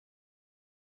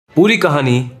पूरी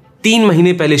कहानी 3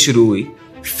 महीने पहले शुरू हुई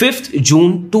 5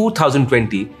 जून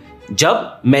 2020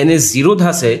 जब मैंने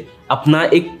जीरोधा से अपना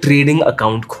एक ट्रेडिंग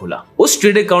अकाउंट खोला। उस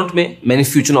ट्रेडिंग अकाउंट में मैंने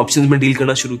फ्यूचर ऑप्शंस में डील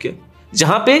करना शुरू किया,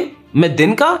 जहां पे मैं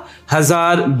दिन का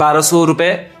 1000-1200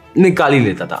 रुपए निकाल ही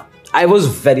लेता था। I was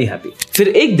very happy. फिर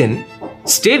एक दिन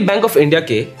स्टेट बैंक ऑफ इंडिया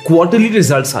के क्वार्टरली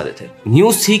रिजल्ट्स आ रहे थे।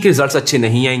 न्यूज थी कि रिजल्ट्स अच्छे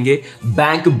नहीं आएंगे,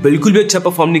 बैंक बिल्कुल भी अच्छा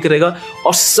परफॉर्म नहीं करेगा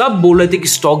और सब बोल रहे थे कि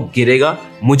स्टॉक गिरेगा।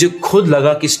 मुझे खुद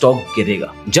लगा कि स्टॉक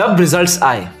गिरेगा। जब रिजल्ट्स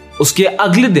आए उसके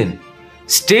अगले दिन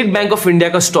स्टेट बैंक ऑफ इंडिया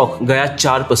का स्टॉक गया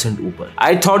 4% ऊपर।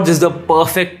 I thought this the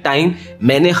perfect time.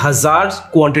 मैंने 1000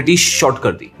 क्वांटिटी शॉर्ट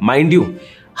कर दी। माइंड यू,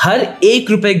 हर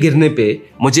 1 रुपए गिरने पे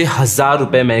मुझे 1000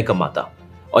 रुपए मैं कमाता।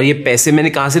 और ये पैसे मैंने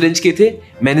कहां से अरेंज किए थे?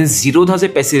 मैंने जीरोधा से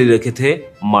पैसे ले रखे थे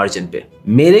मार्जिन पे।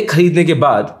 मेरे खरीदने के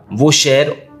बाद वो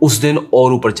शेयर उस दिन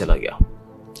और ऊपर चला गया।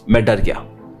 मैं डर गया।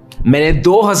 मैंने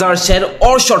 2000 शेयर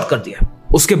और शॉर्ट कर दिया।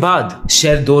 उसके बाद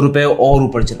शेयर 2 रुपए और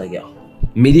ऊपर चला गया।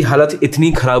 मेरी हालत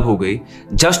इतनी खराब हो गई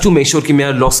जस्ट टू मेक श्योर कि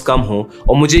मेरा लॉस कम हो,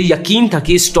 और मुझे यकीन था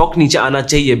कि स्टॉक नीचे आना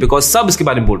चाहिए बिकॉज सब इसके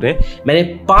बारे में बोल रहे हैं। मैंने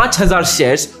 5000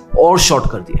 शेयर्स और शॉर्ट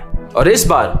कर दिया और इस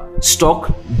बार स्टॉक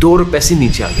 2 रुपए से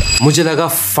नीचे आ गया। मुझे लगा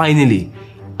फाइनली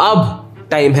अब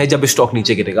टाइम है जब स्टॉक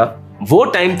नीचे गिरेगा। वो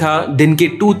टाइम था दिन के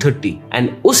 2:30 एंड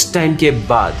उस टाइम के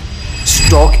बाद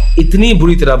स्टॉक इतनी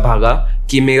बुरी तरह भागा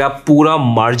कि मेरा पूरा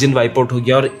मार्जिन वाइप आउट हो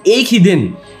गया और एक ही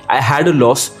दिन I had a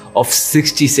loss of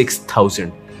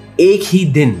 66,000।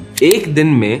 एक दिन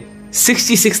में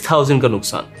 66,000 का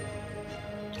नुकसान।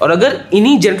 और अगर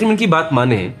इन्हीं जेंटलमैन की बात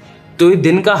माने तो ये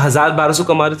दिन का 1000-1200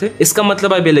 कमा रहे थे। इसका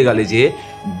मतलब आप ये लगा लीजिए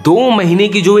 2 महीने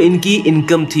की जो इनकी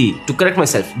इनकम थी, टू करेक्ट माई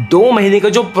सेल्फ, 2 महीने का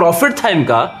जो प्रॉफिट था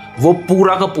इनका, वो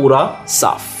पूरा का पूरा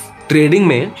साफ। ट्रेडिंग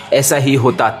में ऐसा ही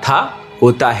होता था,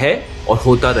 होता है और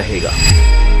होता रहेगा।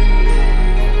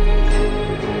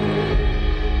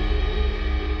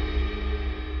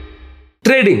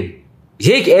 ट्रेडिंग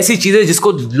ये एक ऐसी चीज है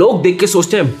जिसको लोग देख के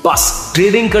सोचते हैं बस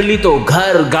ट्रेडिंग कर ली तो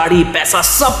घर, गाड़ी, पैसा,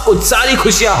 सब कुछ, सारी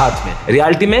खुशियां हाथ में।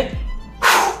 रियलिटी में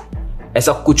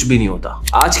ऐसा कुछ भी नहीं होता।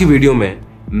 आज की वीडियो में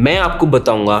मैं आपको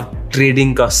बताऊंगा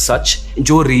ट्रेडिंग का सच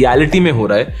जो रियलिटी में हो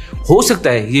रहा है। हो सकता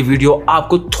है ये वीडियो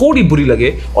आपको थोड़ी बुरी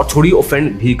लगे और थोड़ी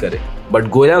ऑफेंड भी करे, बट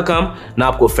गोयला का काम ना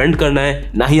आपको ऑफेंड करना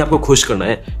है ना ही आपको खुश करना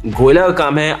है। गोयला का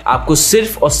काम है आपको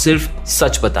सिर्फ और सिर्फ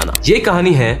सच बताना। ये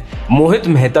कहानी है मोहित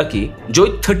मेहता की, जो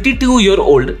 32 ईयर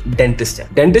ओल्ड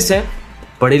डेंटिस्ट है।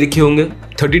 पढ़े लिखे होंगे।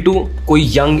 32 कोई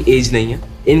यंग एज नहीं है।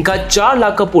 इनका 4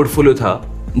 लाख का पोर्टफोलियो था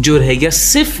जो रह गया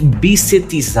सिर्फ 20 से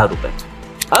 30 हजार रुपए।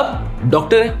 अब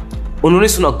डॉक्टर है, उन्होंने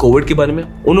सुना कोविड के बारे में।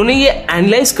 उन्होंने ये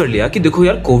एनालाइज कर लिया कि देखो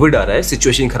यार, कोविड आ रहा है,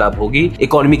 सिचुएशन खराब होगी,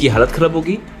 इकोनॉमी की हालत खराब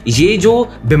होगी। ये जो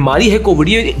बीमारी है कोविड,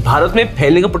 ये भारत में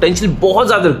फैलने का पोटेंशियल बहुत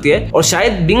ज्यादा रखती है और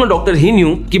शायद बीइंग अ डॉक्टर ही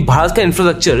न्यू कि भारत का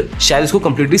इंफ्रास्ट्रक्चर शायद इसको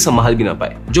कंप्लीटली संभाल भी ना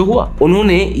पाए। जो हुआ,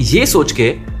 उन्होंने ये सोच के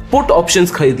पुट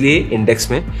ऑप्शंस खरीद लिए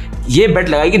इंडेक्स में। ये बेट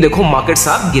लगाई कि देखो मार्केट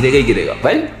साफ गिरेगा ही गिरेगा।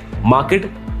 वेल, मार्केट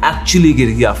एक्चुअली गिर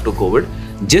गया आफ्टर कोविड,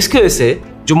 जिसकी वजह से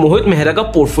जो मोहित मेहरा का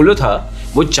पोर्टफोलियो था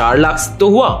वो 4 लाख तो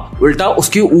हुआ, उल्टा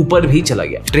उसके ऊपर भी चला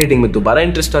गया। ट्रेडिंग में दोबारा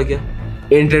इंटरेस्ट आ गया।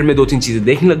 इंटरनेट में 2-3 चीजें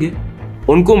देखने लगे।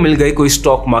 उनको मिल गए कोई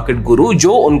स्टॉक मार्केट गुरु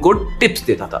जो उनको टिप्स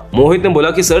देता था। मोहित ने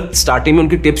बोला कि सर स्टार्टिंग में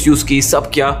उनकी टिप्स यूज की, सब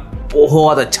क्या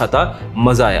बहुत अच्छा था,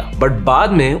 मजा आया, बट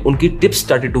बाद में उनकी tips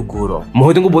started to go wrong.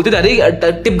 Mohit उनको बोलते थे अरे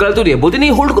टिप गलत हो रही है, बोलते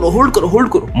नहीं होल्ड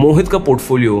करो। मोहित का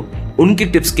पोर्टफोलियो उनकी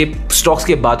टिप्स के स्टॉक्स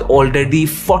के बाद ऑलरेडी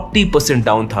 40%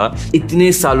 डाउन था।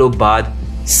 इतने सालों बाद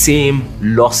सेम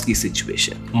लॉस की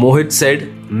सिचुएशन। मोहित सेड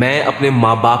मैं अपने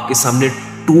माँ बाप के सामने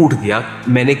टूट गया,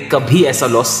 मैंने कभी ऐसा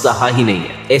लॉस सहा ही नहीं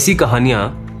है। ऐसी कहानियां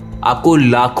आपको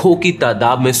लाखों की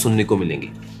तादाद में सुनने को मिलेंगी।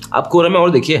 आप कोरम में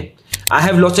और देखिए, I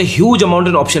have lost a huge amount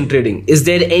in option trading. Is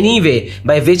there any way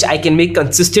by which I can make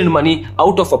consistent money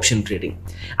out of option trading?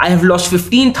 I have lost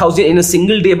 15,000 in a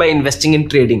single day by investing in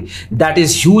trading. That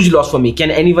is huge loss for me.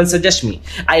 Can anyone suggest me?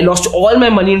 I lost all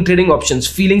my money in trading options,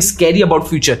 feeling scary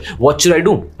about future. What should I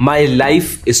do? My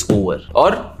life is over.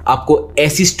 और आपको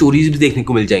ऐसी stories भी देखने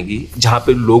को मिल जाएंगी जहां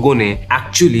पे लोगों ने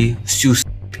एक्चुअली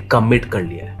सुसाइड कमिट कर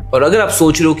लिया है। और अगर आप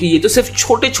सोच रहे हो कि ये तो सिर्फ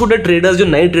छोटे छोटे ट्रेडर्स जो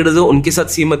नए ट्रेडर्स हैं उनके साथ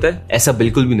सीमित है, ऐसा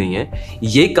बिल्कुल भी नहीं है।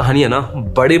 ये कहानियां ना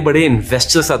बड़े बड़े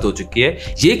इन्वेस्टर साथ हो चुकी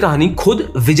है। ये कहानी खुद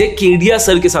विजय केडिया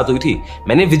सर के साथ हुई थी।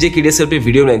 मैंने विजय केडिया सर पे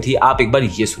वीडियो बनाई थी, आप एक बार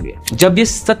ये सुनिए। जब ये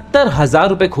 70,000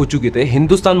 रुपए खो चुके थे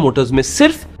हिंदुस्तान मोटर्स में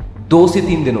सिर्फ 2 से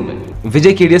 3 दिनों में,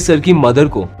 विजय केडिया सर की मदर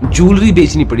को ज्वेलरी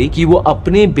बेचनी पड़ी कि वो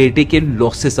अपने बेटे के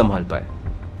लॉस से संभाल पाए।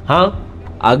 हाँ,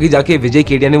 आगे जाके विजय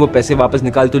केडिया ने वो पैसे वापस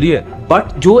निकाल तो लिए,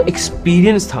 बट जो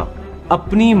एक्सपीरियंस था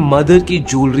अपनी मदर की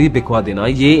ज्वेलरी बिकवा देना,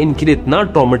 ये इनके लिए इतना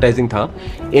ट्रॉमेटाइजिंग था,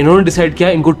 इन्होंने डिसाइड किया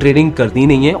इनको ट्रेडिंग करनी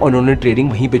नहीं है और इन्होंने ट्रेडिंग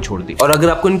वहीं पे छोड़ दी। और अगर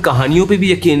आपको इन कहानियों पे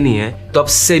भी यकीन नहीं है तो आप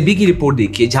सेबी की रिपोर्ट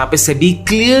देखिए, जहां पे सेबी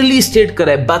क्लियरली स्टेट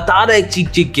करा है, बता रहा है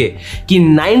चीख के कि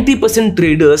 90%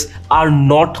 traders are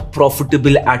not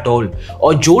profitable at all.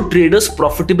 और जो ट्रेडर्स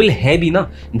प्रॉफिटेबल है भी ना,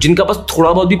 जिनका पास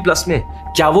थोड़ा बहुत भी प्लस में,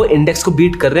 क्या वो इंडेक्स को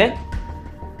बीट कर रहे हैं?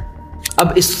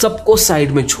 अब इस सबको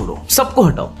साइड में छोड़ो, सबको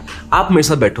हटाओ, आप मेरे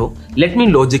साथ बैठो, let me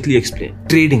logically explain.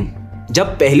 Trading, जब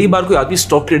पहली बार कोई आदमी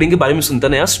स्टॉक ट्रेडिंग के बारे में सुनता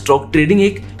है ना यार, स्टॉक ट्रेडिंग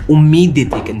एक उम्मीद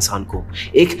देती है इंसान को,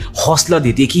 एक हौसला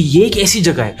देती है कि ये एक ऐसी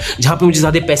जगह है जहां पे मुझे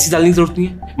ज्यादा पैसे डालने की जरूरत नहीं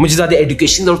है, मुझे ज्यादा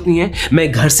एजुकेशन जरूरत नहीं है,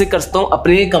 मैं घर से करता हूं,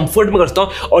 अपने कंफर्ट में करता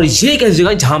हूं, और ये एक ऐसी जगह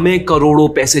है जहां मैं करोड़ों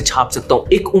पैसे छाप सकता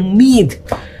हूं। एक उम्मीद।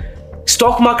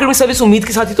 स्टॉक मार्केट में सब इस उम्मीद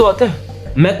के साथ ही तो आता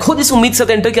है। मैं खुद इस उम्मीद से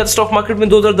एंटर किया था स्टॉक मार्केट में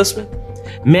 2010 में।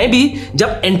 मैं भी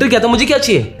जब एंटर किया था, मुझे क्या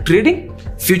चाहिए? ट्रेडिंग,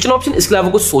 फ्यूचर ऑप्शन, इसके अलावा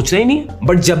कुछ सोचना ही नहीं है।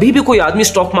 बट जब भी कोई आदमी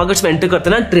स्टॉक मार्केट्स में एंटर करता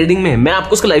है ना ट्रेडिंग में, मैं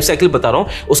आपको उसका लाइफ साइकिल बता रहा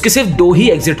हूं, उसके सिर्फ 2 ही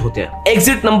एग्जिट होते हैं।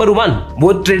 एग्जिट नंबर 1,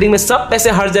 वो ट्रेडिंग में सब पैसे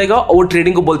हार जाएगा और वो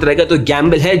ट्रेडिंग को बोलते रहेगा तो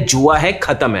गैम्बल है, जुआ है,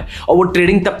 खत्म है। और वो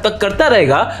ट्रेडिंग तब तक करता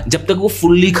रहेगा जब तक वो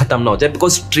फुल्ली खत्म ना हो जाए,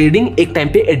 बिकॉज ट्रेडिंग एक टाइम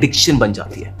पे एडिक्शन बन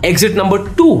जाती है। एग्जिट नंबर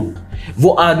 2, वो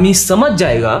आदमी समझ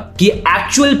जाएगा कि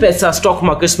एक्चुअल पैसा स्टॉक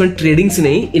मार्केट्स में ट्रेडिंग से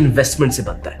नहीं, इन्वेस्टमेंट से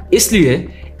बनता है। इसलिए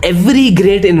every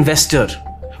great investor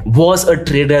was a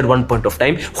trader at one point of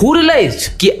time who realized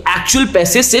कि एक्चुअल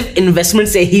पैसे सिर्फ इन्वेस्टमेंट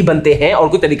से ही बनते हैं और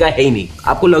कोई तरीका है ही नहीं।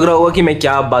 आपको लग रहा होगा कि मैं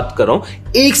क्या बात कर रहा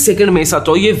हूं, एक सेकंड मेरे साथ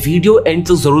हो, ये वीडियो एंड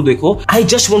तक जरूर देखो। I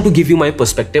just want to give you my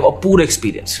perspective और पूरा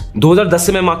एक्सपीरियंस। 2010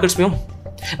 से मैं मार्केट्स में हूं,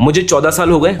 मुझे 14 साल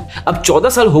हो गए। अब 14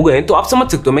 साल हो गए तो आप समझ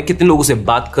सकते हो मैं कितने लोगों से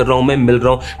बात कर रहा हूं, मैं मिल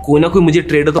रहा हूं, कोई ना कोई मुझे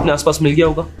ट्रेडर तो अपने आसपास मिल गया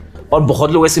होगा। और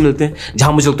बहुत लोग ऐसे मिलते हैं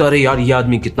जहां मुझे लगता है अरे यार ये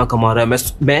आदमी कितना कमा रहा है,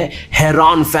 मैं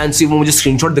हैरान फैंसी, वो मुझे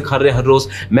स्क्रीनशॉट दिखा रहे हैं हर रोज।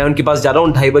 मैं उनके पास जा रहा हूँ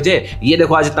 2:30 बजे, ये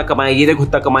देखो आज इतना कमाया, ये देखो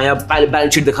इतना कमाया,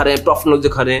 बैलेंस शीट दिखा रहे हैं, प्रॉफिट लॉस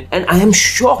दिखा रहे हैं, and I am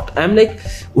shocked. I am like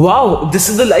wow, this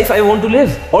is the life I want to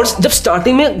live. और जब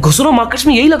स्टार्टिंग में घुस रहा हूं मार्केट्स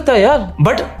में, यही लगता है यार।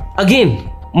 बट अगेन,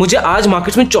 मुझे आज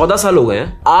मार्केट्स में 14 साल हो गए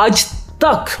हैं,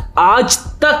 आज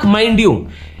तक माइंड यू,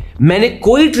 मैंने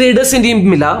कोई ट्रेडर से नहीं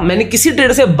मिला, मैंने किसी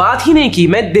ट्रेडर से बात ही नहीं की,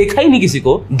 मैं देखा ही नहीं किसी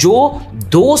को जो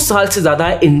 2 साल से ज्यादा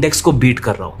इंडेक्स को बीट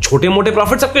कर रहा हूं। छोटे मोटे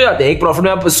प्रॉफिट सबके जाते हैं, एक प्रॉफिट में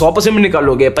आप 100% में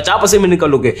निकालोगे, 50% में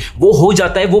निकालोगे, वो हो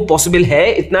जाता है, वो पॉसिबल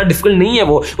है, इतना डिफिकल्ट नहीं है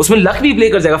वो, उसमें लक भी प्ले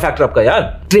कर जाएगा फैक्टर आपका यार।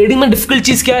 ट्रेडिंग में डिफिकल्ट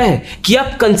चीज क्या है कि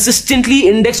आप कंसिस्टेंटली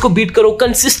इंडेक्स को बीट करो,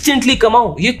 कंसिस्टेंटली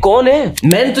कमाओ। ये कौन है?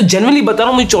 मैंने तो जेन्युइनली बता रहा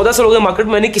हूं, मुझे 14 साल हो गए मार्केट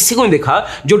में, मैंने किसी को नहीं देखा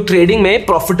जो ट्रेडिंग में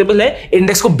प्रॉफिटेबल है,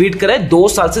 इंडेक्स को बीट करा है 2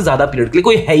 साल से ज्यादा पीरियड के लिए,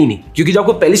 कोई है ही नहीं। क्योंकि जो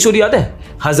आपको पहली स्टोरी याद है,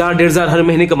 1000-1500 हर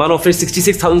महीने कमा रहा हूं, फिर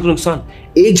 66,000 का नुकसान,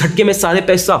 एक झटके में सारे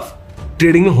पैसे साफ।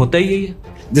 ट्रेडिंग में होता ही यही है,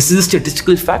 this is a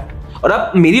statistical fact. और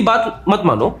आप मेरी बात मत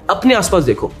मानो, अपने आसपास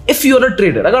देखो। If you are a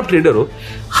trader, अगर आप ट्रेडर हो,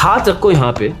 हाथ रखो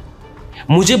यहां पे,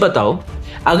 मुझे बताओ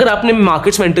अगर आपने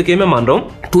मार्केट्स में एंटर किया, मैं मान रहा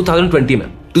हूं 2020 में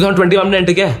आपने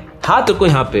एंटर किया है, हाथ रखो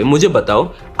यहां पे, मुझे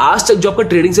बताओ आज तक जो आपका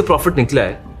ट्रेडिंग से प्रॉफिट निकला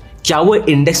है, क्या वो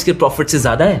इंडेक्स के प्रॉफिट से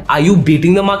ज्यादा है? Are you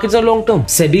beating the markets in long term?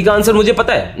 SEBI का आंसर मुझे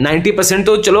पता है, 90%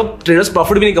 तो चलो ट्रेडर्स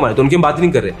प्रॉफिट भी नहीं कमा रहे, तो उनकी बात ही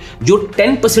नहीं कर रहे। जो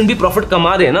 10% भी प्रॉफिट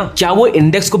कमा रहे हैं ना, क्या वो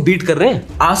इंडेक्स को बीट कर रहे हैं?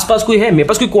 आसपास कोई है? मेरे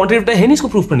पास कोई क्वांटिटेटिव है नहीं इसको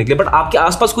प्रूफ करने के लिए, बट आपके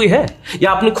आसपास कोई है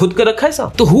या आपने खुद कर रखा है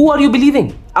ऐसा? तो हु आर यू बिलीविंग?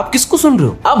 आप किसको सुन रहे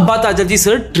हो? अब बात आ जाती है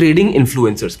सर ट्रेडिंग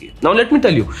इन्फ्लुएंसर्स की। Now let me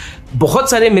tell you, बहुत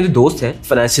सारे मेरे दोस्त हैं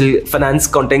फाइनेंस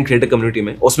कंटेंट क्रिएटर कम्युनिटी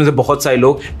में, उसमें से बहुत सारे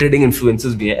लोग ट्रेडिंग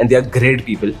इन्फ्लुएंसर्स भी हैं, and they are great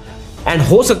people. And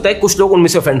हो सकता है कुछ लोग उनमें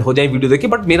से ऑफेंड हो जाए वीडियो देख के,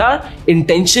 बट मेरा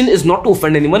intention is not to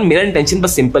offend anyone. मेरा इंटेंशन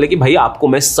बस सिंपल है कि भाई आपको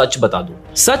मैं सच बता दूं।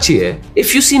 सच ये है,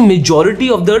 if you see majority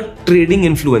of the trading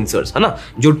influencers, है ना,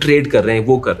 जो ट्रेड कर रहे हैं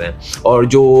वो कर रहे हैं, और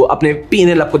जो अपने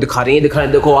P&L आपको दिखा रहे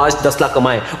हैं, देखो आज 10 लाख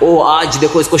कमाए, ओ आज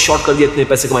देखो इसको शॉर्ट कर दिया, इतने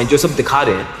पैसे कमाए, जो सब दिखा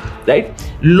रहे हैं, राइट?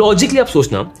 लॉजिकली आप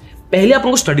सोचना, पहले आप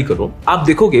उनको स्टडी करो, आप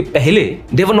देखोगे पहले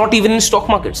they were not even in stock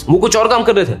markets, वो कुछ और काम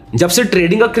कर रहे थे। जब से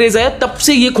ट्रेडिंग का क्रेज आया तब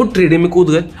से ये खुद ट्रेडिंग में कूद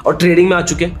गए और ट्रेडिंग में आ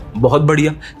चुके हैं। बहुत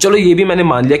बढ़िया, चलो ये भी मैंने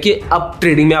मान लिया कि अब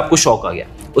ट्रेडिंग में आपको शौक आ गया,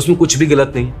 उसमें कुछ भी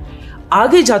गलत नहीं।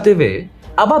 आगे जाते हुए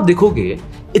अब आप देखोगे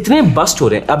इतने बस्ट हो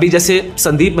रहे हैं, अभी जैसे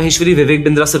संदीप महेश्वरी, विवेक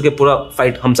बिंद्रा सर के पूरा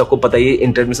फाइट हम सबको पता ही है,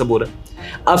 इंटरनेट में सब हो रहा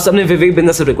है। अब सबने विवेक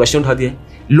बिंद्रा सर पे क्वेश्चन उठा दिया,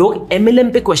 लोग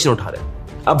MLM पे क्वेश्चन उठा रहे हैं।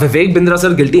 अब विवेक बिंद्रा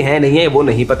सर गिल्टी है नहीं है वो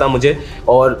नहीं पता मुझे,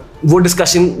 और वो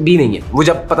डिस्कशन भी नहीं है, वो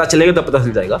जब पता चलेगा तब पता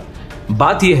चल जाएगा।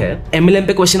 बात ये है, MLM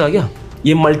पे क्वेश्चन आ गया,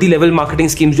 ये मल्टी लेवल मार्केटिंग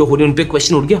स्कीम जो हो रही है उन पे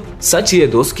क्वेश्चन उठ गया। सच ये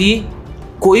दोस्त कि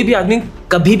कोई भी आदमी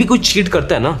कभी भी कुछ चीट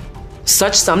करता है ना,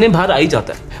 सच सामने बाहर आ ही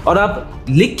जाता है। और आप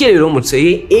लिख के ले लो मुझसे,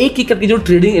 ये एक करके जो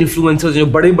ट्रेडिंग इन्फ्लुएंसर्स, जो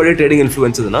बड़े बड़े ट्रेडिंग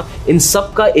इन्फ्लुएंसर्स है ना, इन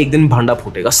सब का एक दिन भांडा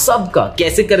फूटेगा, सबका।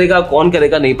 कैसे करेगा, कौन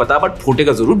करेगा नहीं पता, बट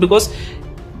फूटेगा जरूर, बिकॉज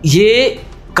ये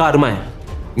कारमा है।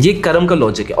 ये कर्म का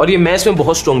लॉजिक है और ये मैं इसमें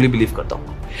बहुत स्ट्रांगली बिलीव करता हूं।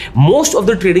 Most of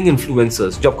the trading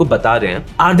influencers जो आपको बता रहे हैं,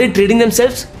 are they trading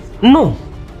themselves? No,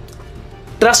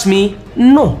 trust me,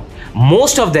 no.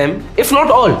 Most of them, if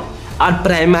not all, are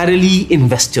primarily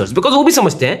investors, because वो भी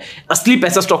समझते हैं असली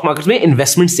पैसा स्टॉक मार्केट में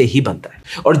इन्वेस्टमेंट से ही बनता है।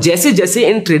 और जैसे जैसे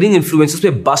इन ट्रेडिंग इन्फ्लुएंसर्स पे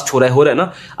बस्ट हो रहा है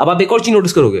ना, अब आप एक और चीज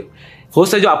नोटिस करोगे, हो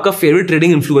सकता है जो आपका फेवरेट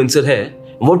ट्रेडिंग इन्फ्लुएंसर है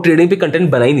वो ट्रेडिंग पे कंटेंट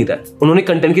बना ही नहीं रहा है, उन्होंने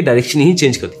कंटेंट की डायरेक्शन ही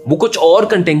चेंज कर दी, वो कुछ और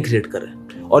कंटेंट क्रिएट कर रहे हैं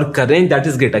और कर रहे हैं, that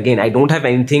is great. Again, I don't have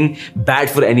anything bad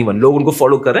for anyone, लोग उनको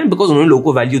फॉलो कर रहे हैं बिकॉज उन्होंने लोगों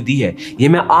को वैल्यू दी है। ये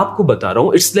मैं आपको बता रहा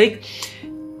हूं, इट्स लाइक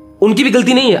उनकी भी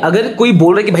गलती नहीं है। अगर कोई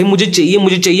बोल रहा है कि भाई मुझे चाहिए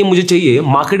मुझे चाहिए मुझे चाहिए,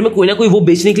 मार्केट में कोई ना कोई वो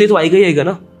बेचने के लिए तो आएगा ही आएगा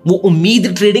ना। वो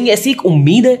उम्मीद, ट्रेडिंग ऐसी एक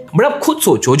उम्मीद है। बट आप खुद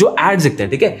सोचो, जो एड्स दिखते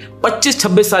हैं, ठीक है,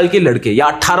 25-26 साल के लड़के या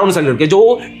 18-19 साल के लड़के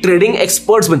जो ट्रेडिंग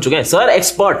एक्सपर्ट्स बन चुके हैं, सर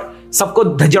एक्सपर्ट, सबको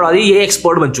धज्जड़ आ रही है, ये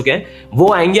एक्सपर्ट बन चुके हैं,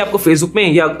 वो आएंगे आपको फेसबुक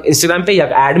में या इंस्टाग्राम पे या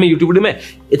एड में, यूट्यूब में,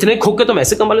 इतने खोखे तो मैं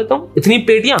ऐसे कमा लेता हूं, इतनी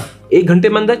पेटियां 1 घंटे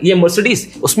में अंदर, ये मर्सिडीज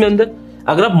उसमें अंदर।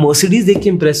 अगर आप मर्सिडीज देख के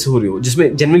इंप्रेस हो रहे हो,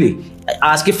 जिसमें जनरली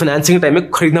आज के फाइनेंसिंग टाइम में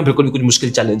खरीदना बिल्कुल भी कुछ मुश्किल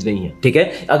चैलेंज नहीं है, ठीक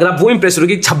है, अगर आप वो इंप्रेस हो रहे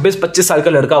हो कि 26-25 साल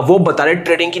का लड़का वो बता रहे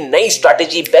ट्रेडिंग की नई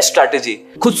स्ट्रैटेजी, बेस्ट स्ट्रैटेजी,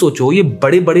 खुद सोचो ये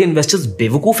बड़े बड़े इन्वेस्टर्स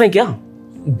बेवकूफ हैं क्या?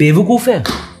 बेवकूफ है।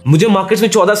 मुझे मार्केट्स में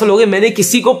 14 साल हो गए, मैंने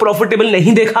किसी को प्रॉफिटेबल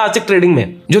नहीं देखा आज तक ट्रेडिंग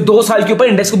में, जो 2 साल के ऊपर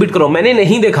इंडेक्स को बीट करो, मैंने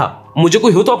नहीं देखा। मुझे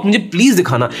कोई हो तो आप मुझे प्लीज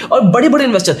दिखाना। और बड़े बड़े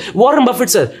investor, Warren Buffett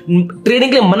sir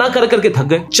trading के लिए मना कर करके थक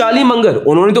गए। चार्ली मंगर,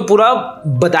 उन्होंने तो पूरा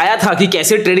बताया था कि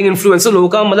कैसे ट्रेडिंग इन्फ्लुएंसर लोगों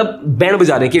का मतलब बैंड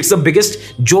बजा रहे हैं कि इट्स द बिगेस्ट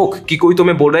जोक कि कोई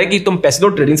तुम्हें बोल रहा है कि तुम पैसे दो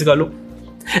ट्रेडिंग सिखा लो।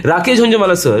 Rakesh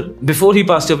Jhunjhunwala sir, before he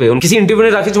passed away, किसी इंटरव्यू ने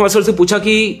राकेश झुंझुनवाला सर से पूछा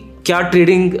कि क्या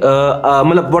ट्रेडिंग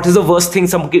मतलब what is the worst thing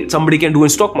somebody can do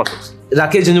in stock markets?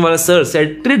 Rakesh Jhunjhunwala sir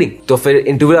said trading. तो फिर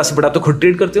इंटरव्यू से पढ़ा तो खुद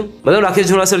ट्रेड करते हो? मतलब राकेश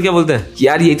झुंझुनवाला सर क्या बोलते हैं कि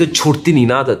यार ये तो छूटती नहीं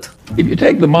ना आदत। If you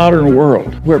take the modern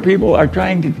world where people are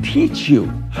trying to teach you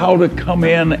how to come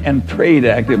in and trade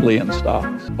actively in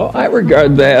stocks, well, I regard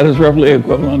that as roughly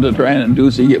equivalent to trying to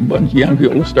induce a bunch of young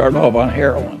people to start off on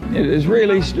heroin. It is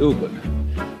really stupid.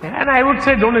 And I would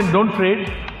say don't trade,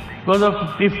 because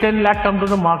if 10 lakh come to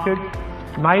the market,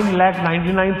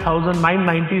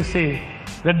 9,99,990 say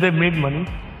that they made money,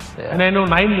 and I know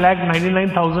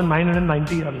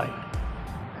 9,99,990 are lying,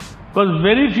 because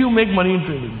very few make money in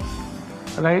trading,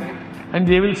 right? And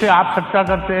they will say आप सट्टा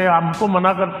करते हैं, हमको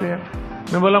मना करते हैं।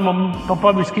 मैं बोला पापा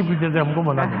बिस्की पीते थे, हमको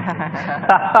मना करते हैं।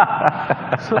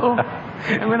 So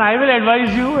I mean I will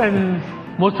advise you, and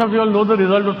most of you all know the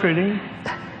result of trading,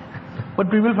 but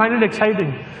people find it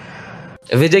exciting.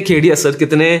 Vijay Khedia sir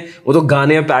कितने वो तो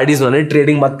गाने या पैडीज बना,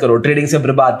 ट्रेडिंग मत करो, ट्रेडिंग से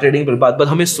बर्बाद, ट्रेडिंग बर्बाद, बट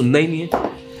हमें सुनना ही नहीं है।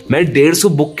 मैं 150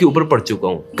 बुक के ऊपर पढ़ चुका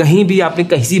हूं। कहीं भी आपने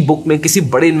किसी बुक में किसी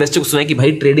बड़े इन्वेस्टर को सुना है कि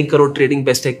भाई ट्रेडिंग करो, ट्रेडिंग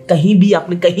बेस्ट है? कहीं भी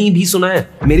आपने कहीं भी सुना है?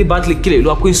 मेरी बात लिख के ले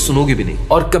लो, आपको ये सुनोगे भी नहीं।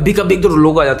 और कभी कभी एक दो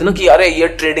लोग आ जाते हैं ना कि अरे ये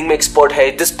ट्रेडिंग में एक्सपर्ट है,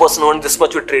 this person earn this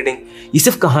much with trading. ये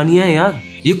सिर्फ कहानियां हैं यार,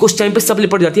 ये कुछ टाइम पे सब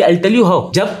लिपट जाती है। I tell you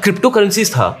how. जब क्रिप्टो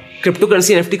करेंसीज था, क्रिप्टो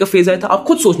करेंसी एनएफटी का फेज आया था, आप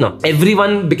खुद सोचना,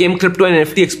 everyone became crypto and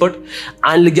NFT expert.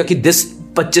 आने लग गया कि दिस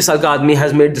 25 साल का आदमी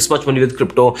has made this much money with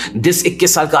crypto, this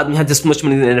 21 साल का आदमी has this much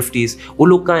money with NFTs. वो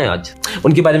लोग कहां हैं आज?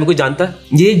 उनके बारे में कोई जानता है?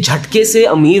 ये झटके से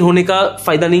अमीर होने का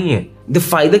फायदा नहीं है। द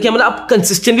फायदा क्या, मतलब आप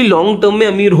कंसिस्टेंटली लॉन्ग टर्म में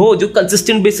अमीर हो, जो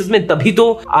कंसिस्टेंट बेसिस में, तभी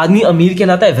तो आदमी अमीर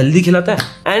कहलाता है, वेल्दी कहलाता है।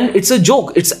 And it's a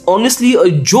joke, it's honestly a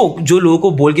joke जो लोगों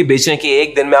को बोल के बेच रहे हैं कि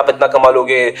एक दिन में आप इतना कमा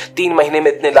लोगे, 3 महीने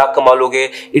में इतने लाख कमा लोगे।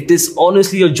 It is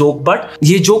honestly a joke, but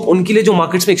ये जोक उनके लिए जो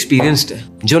मार्केट्स में एक्सपीरियंस्ड है,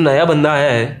 जो नया बंदा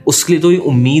है, उसके लिए तो ये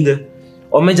उम्मीद है।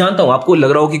 और मैं जानता हूं आपको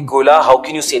लग रहा हो कि गोला हाउ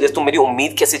कैन यू से दिस, तुम मेरी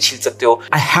उम्मीद कैसे छीन सकते हो?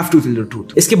 I have to tell the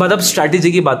truth. इसके बाद अब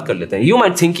स्ट्रैटेजी की बात कर लेते हैं। यू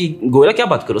माइट थिंक कि गोला क्या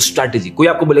बात करो स्ट्रैटेजी, कोई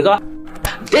आपको बोलेगा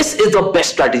this is the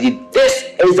best strategy, this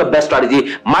is the best strategy,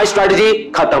 my strategy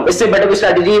खत्म, इससे बेटर कोई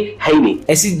स्ट्रैटेजी है ही नहीं।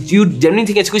 ऐसी यू जनरली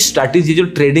थिंक ऐसी कोई स्ट्रैटेजी जो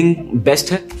ट्रेडिंग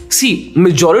बेस्ट है? सी,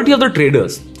 मेजॉरिटी ऑफ द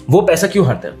ट्रेडर्स वो पैसा क्यों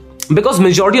हारते हैं? बिकॉज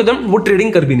मेजॉरिटी ऑफ देम वो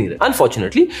ट्रेडिंग कर भी नहीं रहे,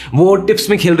 अनफॉर्चुनेटली वो टिप्स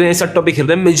में खेल रहे हैं, सट्टों पे खेल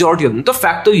रहे हैं मेजॉरिटी ऑफ देम। तो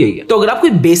फैक्ट तो यही है। तो अगर आप कोई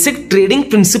बेसिक ट्रेडिंग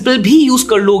प्रिंसिपल भी यूज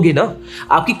कर लोगे ना,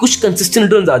 आपकी कुछ कंसिस्टेंट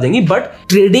रिटर्न्स आ जाएंगी। But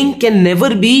trading can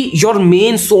never be your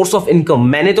main source of income.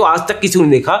 मैंने तो आज तक किसी को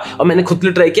नहीं देखा और मैंने खुद के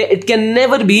लिए ट्राई किया, it can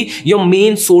never be your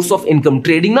main source of income.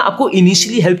 Trading ना आपको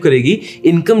इनिशियली हेल्प करेगी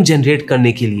इनकम जनरेट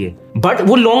करने के लिए, बट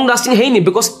वो लॉन्ग लास्टिंग है ही नहीं।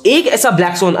 बिकॉज एक ऐसा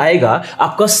ब्लैक सोन आएगा,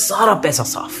 आपका सारा पैसा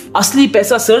साफ। असली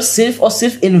पैसा सर सिर्फ और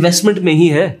सिर्फ इन्वेस्टमेंट में ही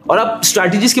है। और आप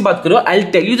स्ट्रैटेजीज की बात करो, आई will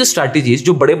tell you the strategies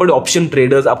जो बड़े बड़े ऑप्शन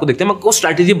ट्रेडर्स आपको देखते हैं, मैं आपको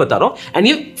स्ट्रैटेजी बता रहा हूं। एंड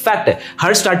ये फैक्ट है,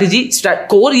 हर स्ट्रैटेजी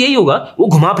कोर यही होगा, वो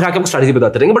घुमा फिरा के आपको स्ट्रैटेजी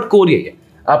बताते रहेंगे, बट कोर यही है।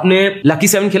 आपने लकी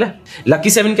 7 खेला है? लकी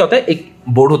 7 क्या होता है? एक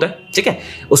बोर्ड होता है, ठीक है,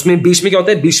 उसमें बीच में क्या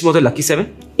होता है? बीच में होता है लकी 7।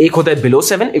 एक होता है बिलो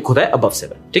 7, एक होता है अबव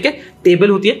 7, ठीक है। टेबल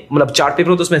होती है, मतलब चार्ट पेपर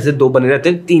होता है, उसमें से 2 बने रहते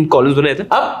हैं, 3 कॉलम्स बने रहते हैं।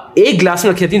 अब एक ग्लास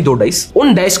में रखी रहती हैं 2 डाइस,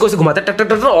 उन डाइस को ऐसे घुमाते हैं, टक टक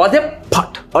टक और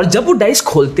फट, और जब वो डाइस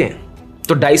खोलते हैं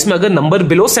तो डाइस में अगर नंबर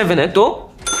बिलो 7 है तो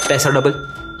पैसा डबल,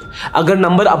 अगर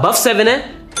नंबर अबव 7 है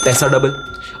पैसा डबल,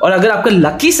 और अगर आपका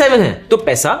लकी 7 है तो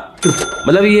पैसा ट्रिपल।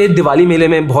 मतलब ये दिवाली मेले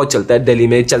में बहुत चलता है, दिल्ली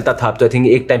में चलता था, तो आई थिंक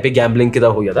एक टाइम पे गैम्बलिंग की तरह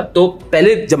हो गया था। तो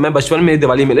पहले जब मैं बचपन में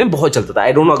दिवाली मेले में बहुत चलता था,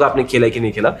 आई डोंट नो अगर आपने खेला है कि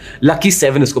नहीं खेला। लकी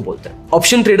 7 इसको बोलते हैं,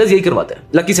 ऑप्शन ट्रेडर्स यही करवाते हैं,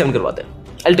 लकी 7 करवाते हैं।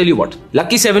 I tell you what,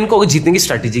 lucky 7 को जीतने की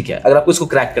स्ट्रैटेजी क्या है, अगर आपको इसको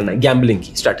क्रैक करना है, गैम्बलिंग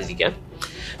की स्ट्रैटेजी क्या है।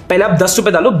 पहले आप 10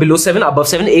 रुपए डालो, बिलो 7 अबव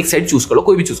 7 एक साइड चूज कर लो,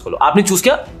 कोई भी चूज कर लो। आपने चूज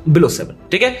किया बिलो 7,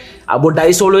 ठीक है। अब वो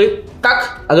डाइस रोल हुए,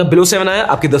 टक, अगर बिलो 7 आया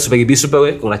आपके 10 रुपए के 20 रुपए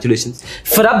हुए, कांग्रेचुलेशन।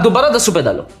 फिर आप दोबारा 10 रुपए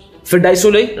डालो, फिर डाइस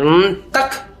रोल हुए,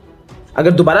 टक,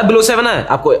 अगर दोबारा बिलो 7 आया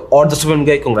आपको और 10 रुपए मिल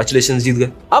गए, कांग्रेचुलेशन, जीत गए।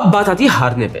 अब बात आती है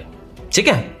हारने पे, ठीक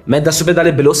है। मैं 10 रुपए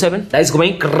डाले बिलो 7, डाइस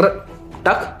घुमाई,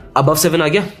 टक, अबव 7 आ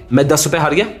गया, मैं 10 रुपए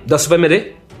हार गया, 10 रुपए मेरे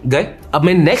गए। अब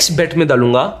मैं नेक्स्ट बेट में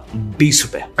डालूंगा 20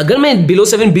 रुपए, अगर मैं बिलो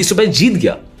 7 20 रुपए जीत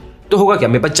गया तो होगा क्या,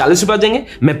 मेरे पास 40 रुपए आ जाएंगे,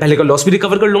 मैं पहले का लॉस भी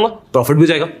रिकवर कर लूंगा, प्रॉफिट भी हो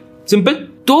जाएगा, सिंपल।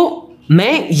 तो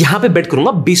मैं यहां पे बेट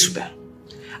करूंगा 20 रुपए,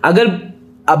 अगर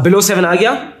अब बिलो 7 आ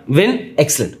गया, विन,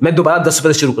 एक्सलेंट, मैं दोबारा 10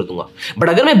 रुपए से शुरू कर दूंगा। बट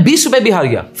अगर मैं 20 रुपए भी हार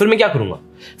गया, फिर मैं क्या करूंगा,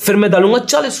 फिर मैं डालूंगा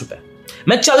 40 रुपए,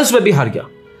 मैं 40 रुपए भी हार गया,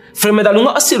 फिर मैं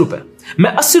डालूंगा 80 रुपए,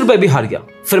 मैं 80 रुपए भी हार गया,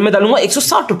 फिर मैं डालूंगा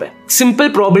 160 रुपए। सिंपल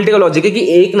प्रोबेबिलिटी का लॉजिक है कि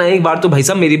एक ना एक बार तो भाई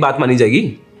साहब मेरी बात मानी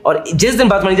जाएगी, और जिस दिन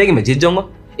बात मानी जाएगी मैं जीत जाऊंगा।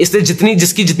 इसलिए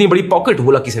जिसकी जितनी बड़ी पॉकेट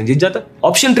वो लकी 7 जीत जाता है।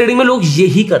 ऑप्शन ट्रेडिंग में लोग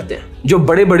यही करते हैं, जो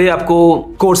बड़े बड़े आपको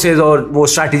कोर्सेज और वो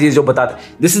स्ट्रैटेजीज जो बताते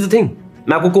हैं। दिस इज द थिंग,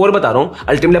 मैं आपको कोर बता रहा हूँ,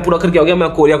 अल्टीमेटली पूरा करके हो गया, मैं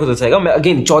कोरिया को दर्शाएगा। मैं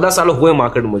अगेन 14 साल हुए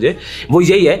मार्केट मुझे, वो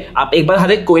यही है, आप एक बार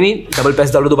हारे कोई नहीं, डबल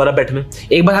पैसे डालो दोबारा बैट में,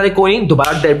 एक बार हारे कोई नहीं,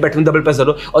 दोबारा बैट में डबल पैसे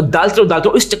डालो, और डालते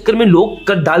रहो। इस चक्कर में लोग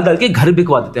कर डाल के घर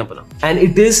बिकवा देते हैं अपना। And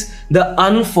it is the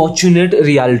unfortunate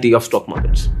reality of stock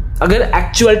markets. अगर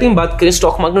एक्चुअलिटी में बात करें,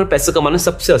 स्टॉक मार्केट में पैसे कमाना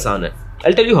सबसे आसान है।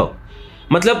 आई टेल यू हाउ,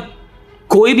 मतलब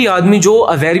कोई भी आदमी जो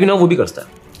अवेयर भी ना वो भी करता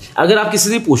है। अगर आप किसी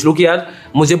से पूछ लो कि यार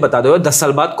मुझे बता दो 10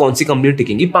 साल बाद कौन सी कंपनी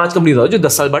टिकेंगी, 5 कंपनी बताओ जो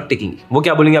 10 साल बाद टिकेंगी, वो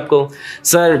क्या बोलेंगे आपको,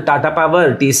 sir Tata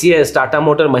power, TCS, Tata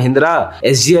motor, Mahindra,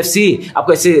 SGFC,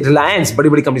 आपको ऐसे रिलायंस, बड़ी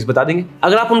बड़ी कंपनीज बता देंगे।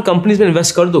 अगर आप उन कंपनीज में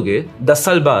इन्वेस्ट कर दोगे, 10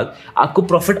 साल बाद आपको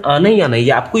प्रॉफिट आना ही आना है,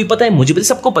 ये आपको ही पता है, मुझे भी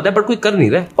सबको पता है, पर कोई कर नहीं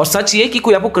रहा है। और सच ये कि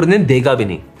कोई आपको करने देगा भी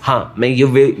नहीं। हाँ, मैं ये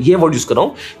वर्ड यूज कर रहा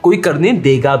हूं, कोई करने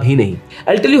देगा भी नहीं।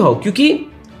 आई टेल यू हाउ, क्योंकि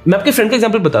मैं आपके फ्रेंड का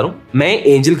एग्जांपल बता रहा हूं, मैं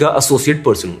एंजल का एसोसिएट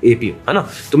पर्सन हूं, APM, है ना।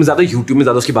 तो मैं ज्यादा यूट्यूब में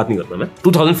ज्यादा उसकी बात नहीं करता, मैं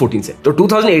 2014 से। तो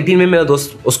 2018 में मेरा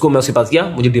दोस्त, उसको मैं उसके पास गया,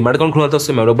 मुझे डीमैट अकाउंट खोलना था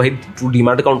उससे। मैं बोला भाई तू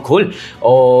डीमैट अकाउंट खोल,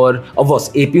 और अब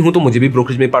बस AP हूं तो मुझे भी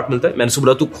ब्रोकरेज में पार्ट मिलता है। मैंने उसको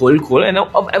बोला तू खोल, एंड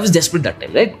अब I was desperate that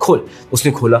time, right, खोल।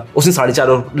 उसने खोला, उसने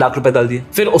 4.5 लाख रुपए डाल दिए।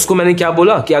 फिर उसको मैंने क्या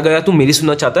बोला कि अगर तू मेरी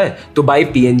सुनना चाहता है तो buy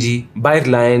PNG, buy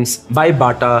Reliance, buy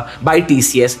Bata, buy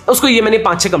TCS। उसको ये मैंने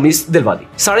 5-6 कंपनी दिलवा दी।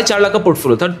 4.5 लाख का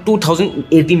पोर्टफोलियो था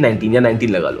 2018-19 या 19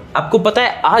 लगा लो। आपको पता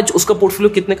है आज उसका पोर्टफोलियो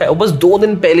कितने का है? वो बस 2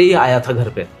 दिन पहले ही आया था घर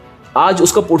पे। आज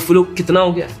उसका पोर्टफोलियो कितना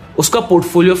हो गया है? उसका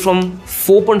portfolio from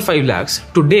 4.5 lakhs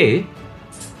today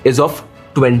is of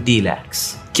 20 lakhs।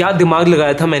 क्या दिमाग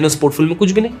लगाया था मैंने उस पोर्टफोलियो में?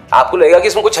 कुछ भी नहीं। आपको लगेगा कि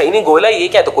इसमें कुछ है ही नहीं, गोला ये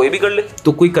क्या है, तो कोई भी कर ले।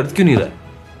 तो कोई कर क्यों नहीं रहा है?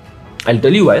 I will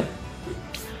tell you why.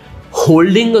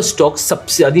 Holding a stock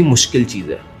सबसे ज्यादा मुश्किल चीज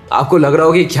है। आपको लग रहा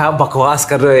होगा कि क्या बकवास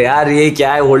कर रहे हो यार, ये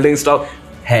क्या है, होल्डिंग स्टॉक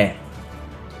है।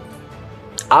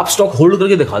 आप स्टॉक होल्ड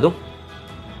करके दिखा दो,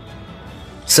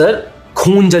 सर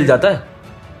खून जल जाता है।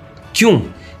 क्यों?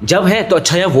 जब है तो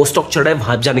अच्छा यार वो स्टॉक चढ़ रहा है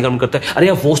वहां जाने का मन करता है, अरे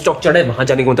यार वो स्टॉक चढ़ रहा है वहां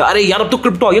जाने का मन करता है, अरे यार अब तो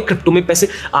क्रिप्टो आ गया, क्रिप्टो में पैसे,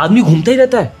 आदमी घूमता ही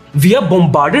रहता है। We are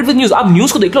bombarded with news. आप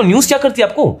न्यूज को देख लो, न्यूज क्या करती है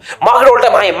आपको, मार्केट उल्टा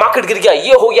भाई, मार्केट गिर गया,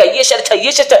 ये हो गया, ये शेयर अच्छा,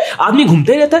 ये शेयर अच्छा, आदमी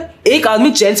घूमता ही रहता है। एक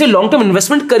आदमी चैन से लॉन्ग टर्म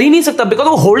इन्वेस्टमेंट कर ही नहीं सकता, बिकॉज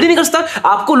वो होल्ड ही नहीं कर सकता।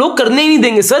 आपको लोग करने ही नहीं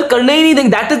देंगे सर, करने ही नहीं देंगे।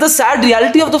 That is the sad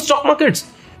reality of the stock markets.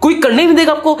 कोई करने ही नहीं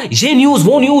देगा आपको। ये न्यूज,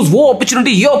 वो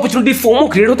अपॉर्चुनिटी, ये अपॉर्चुनिटी, फोमो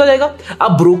क्रिएट होता जाएगा।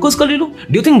 आप ब्रोकर्स का ले लो।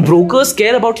 Do you think brokers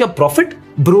care about your profit?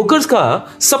 Brokers का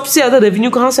सबसे ज्यादा रेवेन्यू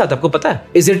कहां से आता है आपको पता है?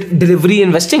 Is it delivery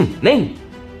investing? नहीं।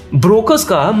 ब्रोकर्स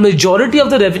का मेजॉरिटी ऑफ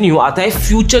द रेवेन्यू आता है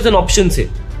फ्यूचर्स एंड ऑप्शन से।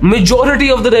 Majority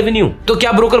of the revenue. तो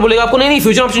क्या ब्रोकर बोलेगा आपको नहीं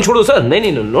फ्यूचर ऑप्शन छोड़ो सर?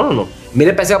 नहीं, नो,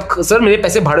 मेरे पैसे आप, सर मेरे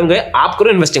पैसे भाड़े में गए, आप करो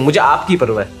इन्वेस्टिंग, मुझे आपकी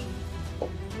परवाह है।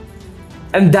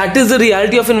 And that is the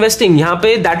reality of investing. यहाँ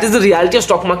पे that is the reality of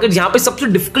stock market. यहाँ पे सबसे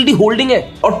डिफिकल्टी होल्डिंग है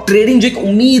और ट्रेडिंग, जो एक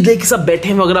उम्मीद है कि सब बैठे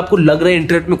हैं। अगर आपको लग रहा है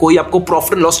इंटरनेट में कोई आपको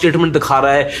प्रॉफिट एंड लॉस स्टेटमेंट दिखा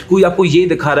रहा है, कोई आपको ये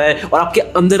दिखा रहा है, और आपके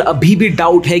अंदर अभी भी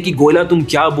डाउट है कि गोयला तुम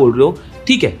क्या बोल रहे हो,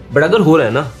 ठीक है, बट अगर हो रहा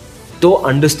है ना, तो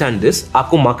अंडरस्टैंड दिस,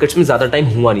 आपको मार्केट्स में ज्यादा टाइम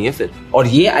हुआ नहीं है फिर, और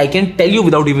ये I can tell you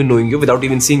without even knowing you, without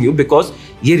even seeing you, because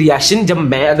ये रिएक्शन जब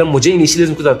मैं, अगर मुझे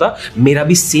इनिशियली था, मेरा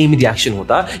भी सेम रिएक्शन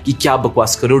होता कि क्या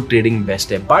बकवास करो, ट्रेडिंग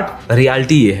बेस्ट है। बट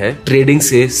रियलिटी ये है, ट्रेडिंग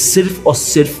से सिर्फ और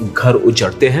सिर्फ घर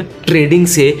उजड़ते हैं। ट्रेडिंग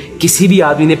से किसी भी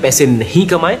आदमी ने पैसे नहीं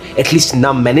कमाए, एटलीस्ट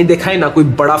ना मैंने देखा है, ना कोई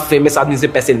बड़ा फेमस आदमी से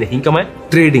पैसे नहीं कमाए।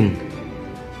 ट्रेडिंग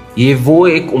ये वो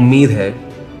एक उम्मीद है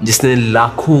जिसने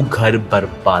लाखों घर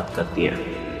बर्बाद कर दिए हैं।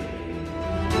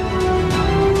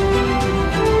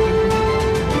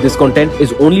 This content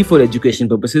is only for education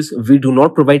purposes. We do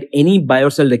not provide any buy or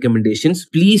sell recommendations.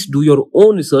 Please do your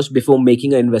own research before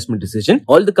making an investment decision.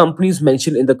 All the companies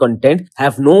mentioned in the content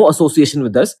have no association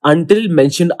with us until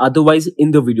mentioned otherwise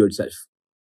in the video itself.